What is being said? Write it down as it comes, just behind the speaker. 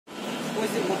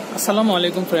আসসালামু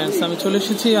আলাইকুম ফ্রেন্ডস, আমি চলে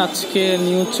এসেছি আজকে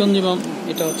নিউ চন্দিমা।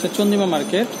 এটা হচ্ছে চন্দিমা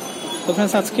মার্কেট। তো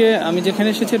ফ্রেন্ডস, আজকে আমি যেখানে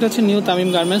এসেছি এটা হচ্ছে নিউ তামিম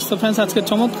গার্মেন্টস। তো ফ্রেন্ডস, আজকে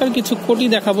চমৎকার কিছু কোটি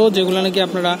দেখাবো যেগুলো নাকি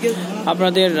আপনারা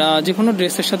আপনাদের যে কোনো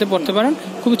ড্রেসের সাথে পরতে পারেন,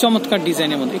 খুবই চমৎকার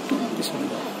ডিজাইনের মধ্যে। একটু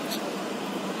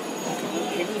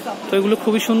তো এগুলো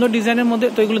খুবই সুন্দর ডিজাইনের মধ্যে।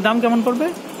 তো এগুলোর দাম কেমন পড়বে?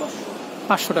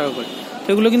 500 টাকা করে। তো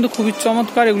এগুলো কিন্তু খুবই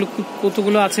চমৎকার। এগুলো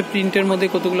কতগুলো আছে প্রিন্টের মধ্যে,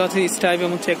 কতগুলো আছে স্টাইপ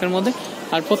এবং চেকের মধ্যে,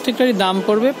 আর প্রত্যেকটারই দাম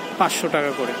পড়বে 500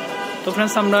 টাকা করে। তো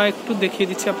ফ্রেন্ডস, আমরা একটু দেখিয়ে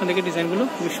দিচ্ছি আপনাদেরকে ডিজাইনগুলো,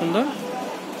 খুবই সুন্দর।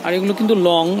 আর এগুলো কিন্তু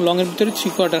লং এর ভিতরে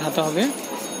 3 কোয়ার্টার হাতা হবে।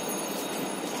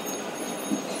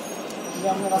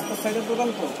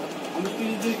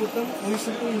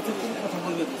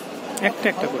 একটা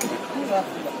একটা করে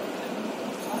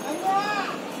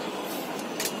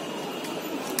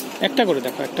একটা করে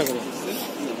দেখো, একটা করে।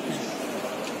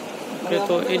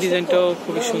 তো এই ডিজাইনটাও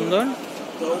খুবই সুন্দর,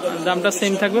 দামটা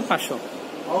সেম থাকবে 500।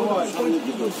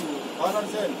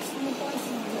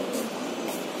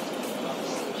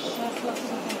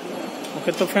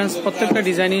 ওকে, তো ফ্রেন্ডস, প্রত্যেকটা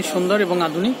ডিজাইনই সুন্দর এবং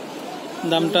আধুনিক।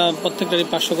 দামটা প্রত্যেকটারই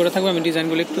 500 করে থাকবে। আমি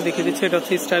ডিজাইনগুলো একটু দেখিয়ে দিচ্ছি। এটা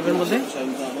হচ্ছে স্টাইপের মধ্যে।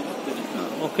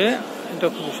 ওকে, এটা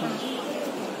খুবই সুন্দর।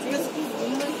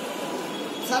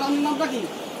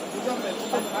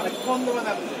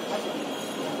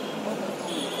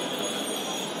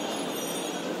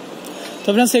 তো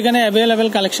ফ্রেন্ডস, এখানে অ্যাভেলেবেল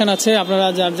কালেকশন আছে, আপনারা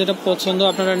যার যেটা পছন্দ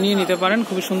আপনারা নিয়ে নিতে পারেন।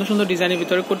 খুবই সুন্দর সুন্দর ডিজাইনের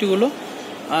ভিতরে কোটিগুলো,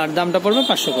 আর দামটা পড়বে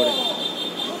 500 করে।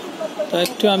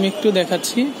 তো আমি একটু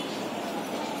দেখাচ্ছি।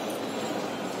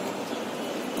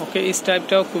 ওকে, এই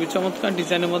টাইপটাও খুবই চমৎকার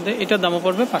ডিজাইনের মধ্যে, এটার দামও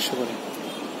পড়বে 500 করে।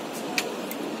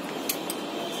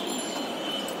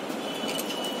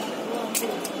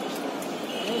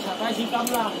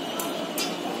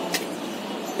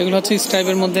 এগুলো হচ্ছে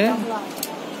স্টাইপের মধ্যে।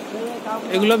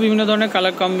 এগুলো বিভিন্ন ধরনের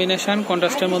কালার কম্বিনেশন,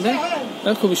 কন্ট্রাস্টের মধ্যে,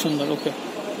 খুবই সুন্দর। ওকে,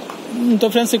 তো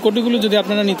ফ্রেন্ডস, এই কোটিগুলো যদি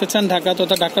আপনারা নিতে চান ঢাকা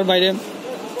তথা ঢাকার বাইরে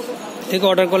থেকে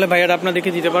অর্ডার করলে ভাইয়ারা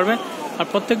আপনাদেরকে দিতে পারবে। আর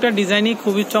প্রত্যেকটা ডিজাইনই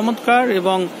খুবই চমৎকার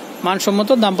এবং মানসম্মত,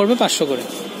 দাম পড়বে 500 করে।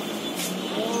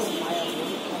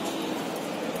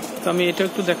 তো আমি এটা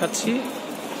একটু দেখাচ্ছি।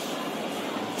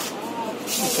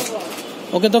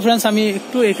 ওকে, তো ফ্রেন্ডস, আমি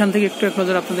একটু এখান থেকে একটু এক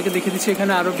নজর আপনাদেরকে দেখিয়ে দিচ্ছি।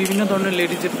 এখানে আরো বিভিন্ন ধরনের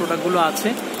লেডিজের প্রোডাক্টগুলো আছে,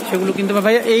 সেগুলো কিন্তু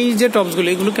ভাইয়া এই যে টপসগুলো,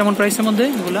 এগুলো কেমন প্রাইসের মধ্যে?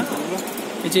 এগুলা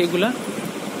এই যে এগুলা,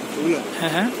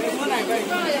 হ্যাঁ,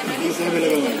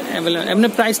 এমনি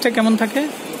প্রাইসটা কেমন থাকে?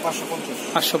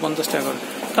 550 টাকা করে।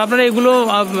 তো আপনারা এগুলো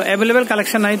অ্যাভেলেবেল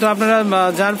কালেকশন নাই, তো আপনারা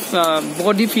যার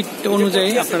বডি ফিট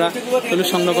অনুযায়ী আপনারা এগুলো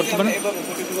সংগ্রহ করতে পারেন।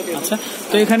 আচ্ছা,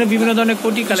 তো এখানে বিভিন্ন ধরনের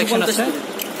কোটি কালেকশন আছে,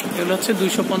 এগুলো হচ্ছে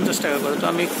 250 টাকা করে। তো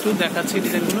আমি একটু দেখাচ্ছি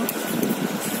ডিজাইনগুলো।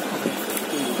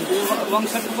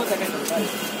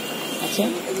 আচ্ছা,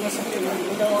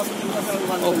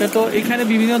 ওকে, তো এখানে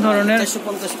বিভিন্ন ধরনের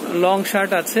লং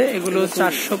শার্ট আছে, এগুলো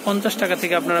 450 টাকা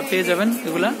থেকে আপনারা পেয়ে যাবেন।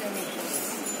 এগুলা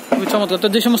খুবই চমৎকার। তো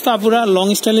যে সমস্ত আপুরা লং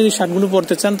স্টাইলের এই শার্টগুলো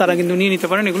পরতে চান তারা কিন্তু নিয়ে নিতে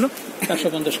পারেন, এগুলো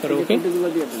 450 করে। ওকে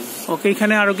ওকে,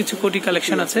 এখানে আরো কিছু কোটি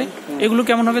কালেকশন আছে, এগুলো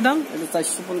কেমন হবে দাম?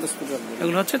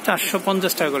 এগুলো হচ্ছে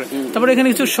 450 টাকা করে। তারপরে এখানে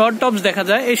কিছু শর্ট টপস দেখা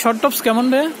যায়, এই শর্ট টপস কেমন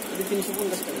ভাইয়া?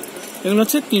 এগুলো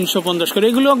হচ্ছে 350 করে।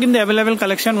 এগুলো কিন্তু অ্যাভেলেবেল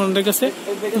কালেকশন ওনাদের কাছে,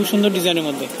 খুব সুন্দর ডিজাইনের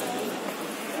মধ্যে।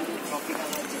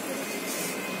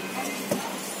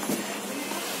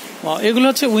 এগুলো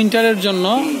হচ্ছে উইন্টারের জন্য।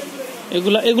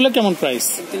 এগুলো কেমন প্রাইস?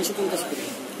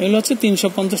 এগুলো হচ্ছে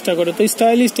 350 টাকা করে। তো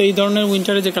স্টাইলিস্ট এই ধরনের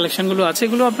উইন্টারের যে কালেকশনগুলো আছে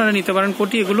এগুলো আপনারা নিতে পারেন।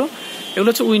 কোটি এগুলো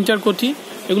হচ্ছে উইন্টার কোটি,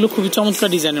 এগুলো খুবই চমৎকার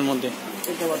ডিজাইনের মধ্যে,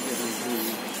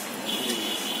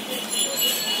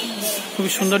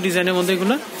 খুবই সুন্দর ডিজাইনের মধ্যে।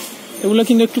 এগুলো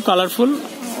কিন্তু একটু কালারফুল,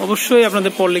 অবশ্যই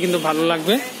আপনাদের পরলে কিন্তু ভালো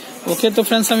লাগবে। ওকে, তো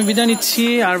ফ্রেন্ডস, আমি বিদায় নিচ্ছি।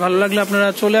 আর ভালো লাগলে আপনারা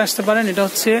চলে আসতে পারেন। এটা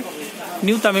হচ্ছে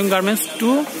নিউ তামিম গার্মেন্টস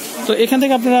 2। তো এখান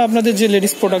থেকে আপনারা আপনাদের যে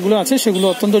লেডিস প্রোডাক্টগুলো আছে সেগুলো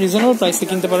অত্যন্ত রিজনেবল প্রাইসে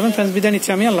কিনতে পারবেন। ফ্রেন্ডস, বিদায় নিচ্ছি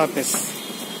আমি। আল্লাহ হাফেজ।